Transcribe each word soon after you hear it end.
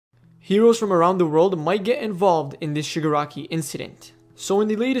heroes from around the world might get involved in this Shigaraki incident. So in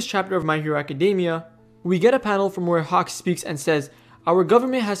the latest chapter of My Hero Academia, we get a panel from where Hawk speaks and says, "Our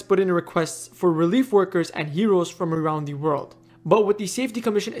government has put in requests for relief workers and heroes from around the world. But with the Safety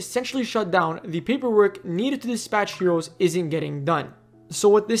Commission essentially shut down, the paperwork needed to dispatch heroes isn't getting done." So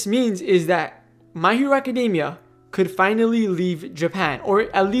what this means is that My Hero Academia could finally leave Japan, or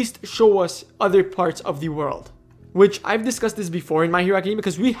at least show us other parts of the world. Which I've discussed this before in My Hero Academia,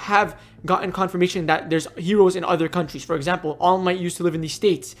 because we have gotten confirmation that there's heroes in other countries. For example, All Might used to live in the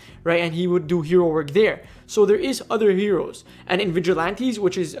States, right? And he would do hero work there. So there is other heroes. And in Vigilantes,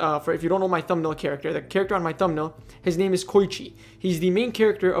 which is, for if you don't know my thumbnail character, the character on my thumbnail, his name is Koichi. He's the main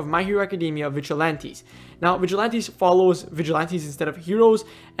character of My Hero Academia Vigilantes. Now, Vigilantes follows Vigilantes instead of heroes.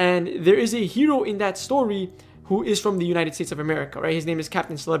 And there is a hero in that story who is from the United States of America, right? His name is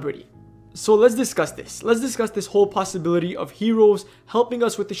Captain Celebrity. So let's discuss this. Let's discuss this whole possibility of heroes helping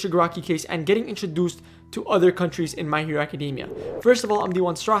us with the Shigaraki case and getting introduced to other countries in My Hero Academia. First of all, I'm the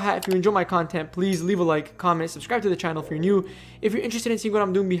one StrawHat. If you enjoy my content, please leave a like, comment, subscribe to the channel if you're new. If you're interested in seeing what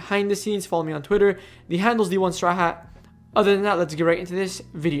I'm doing behind the scenes, follow me on Twitter. The handle's the one StrawHat. Other than that, let's get right into this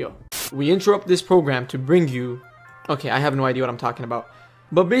video. We interrupt this program to bring you... Okay, I have no idea what I'm talking about.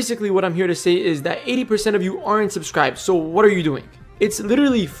 But basically what I'm here to say is that 80% of you aren't subscribed, so what are you doing? It's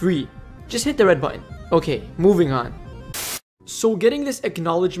literally free. Just hit the red button. Okay, moving on. So getting this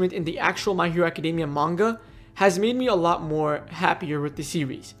acknowledgement in the actual My Hero Academia manga has made me a lot more happier with the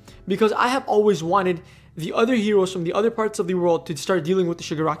series. Because I have always wanted the other heroes from the other parts of the world to start dealing with the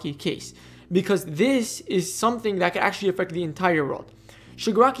Shigaraki case. Because this is something that could actually affect the entire world.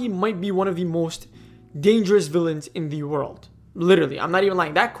 Shigaraki might be one of the most dangerous villains in the world. Literally, I'm not even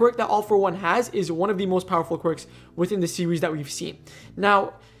lying. That quirk that All For One has is one of the most powerful quirks within the series that we've seen.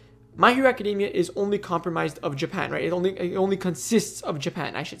 Now, My Hero Academia is only compromised of Japan, right? It only consists of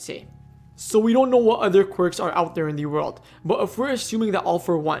Japan, I should say. So we don't know what other quirks are out there in the world. But if we're assuming that All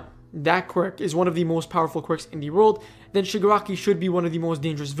For One, that quirk is one of the most powerful quirks in the world, then Shigaraki should be one of the most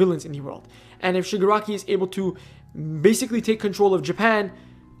dangerous villains in the world. And if Shigaraki is able to basically take control of Japan,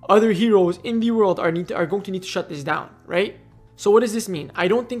 other heroes in the world are going to need to shut this down, right? So what does this mean? I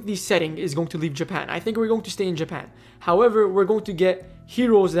don't think the setting is going to leave Japan. I think we're going to stay in Japan. However, we're going to get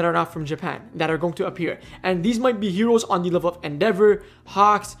heroes that are not from Japan that are going to appear. And these might be heroes on the level of Endeavor,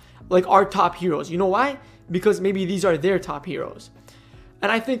 Hawks, like our top heroes. You know why? Because maybe these are their top heroes.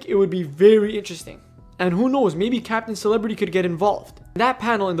 And I think it would be very interesting. And who knows, maybe Captain Celebrity could get involved. That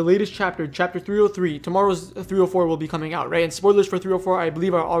panel in the latest chapter, chapter 303, tomorrow's 304 will be coming out, right? And spoilers for 304, I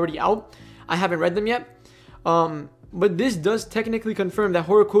believe, are already out. I haven't read them yet. But this does technically confirm that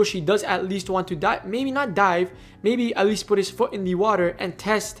Horikoshi does at least want to dive, maybe not dive, maybe at least put his foot in the water and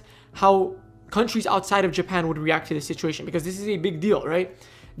test how countries outside of Japan would react to this situation. Because this is a big deal, right?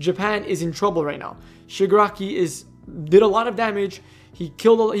 Japan is in trouble right now. Shigaraki did a lot of damage. He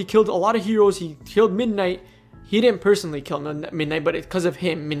killed a lot of heroes. He killed Midnight. He didn't personally kill Midnight, but because of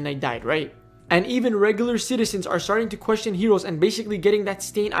him, Midnight died, right? And even regular citizens are starting to question heroes and basically getting that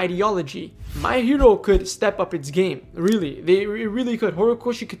stain ideology. My Hero could step up its game. Really, it really could.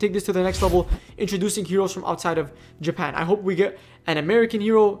 Horikoshi could take this to the next level, introducing heroes from outside of Japan. I hope we get an American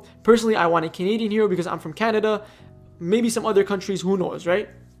hero. Personally, I want a Canadian hero because I'm from Canada. Maybe some other countries, who knows, right?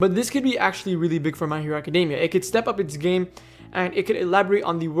 But this could be actually really big for My Hero Academia. It could step up its game and it could elaborate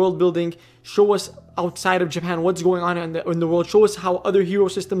on the world building, show us outside of Japan what's going on in the world, show us how other hero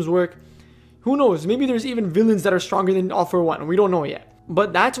systems work. Who knows, maybe there's even villains that are stronger than All For One. We don't know yet.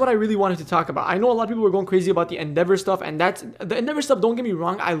 But that's what I really wanted to talk about. I know a lot of people were going crazy about the Endeavor stuff, and the Endeavor stuff, don't get me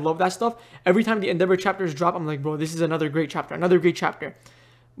wrong, I love that stuff. Every time the Endeavor chapters drop, I'm like, bro, this is another great chapter, another great chapter.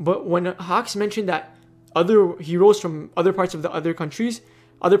 But when Hawks mentioned that other heroes from other parts of different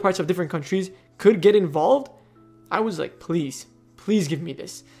countries could get involved, I was like, please give me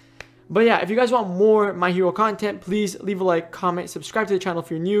this. But yeah, if you guys want more My Hero content, please leave a like, comment, subscribe to the channel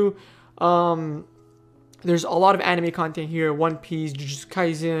if you're new. There's a lot of anime content here. One Piece, Jujutsu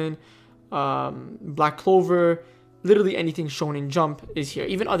Kaisen, Black Clover, literally anything Shonen Jump is here.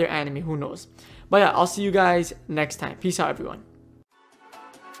 Even other anime, who knows. But yeah, I'll see you guys next time. Peace out, everyone.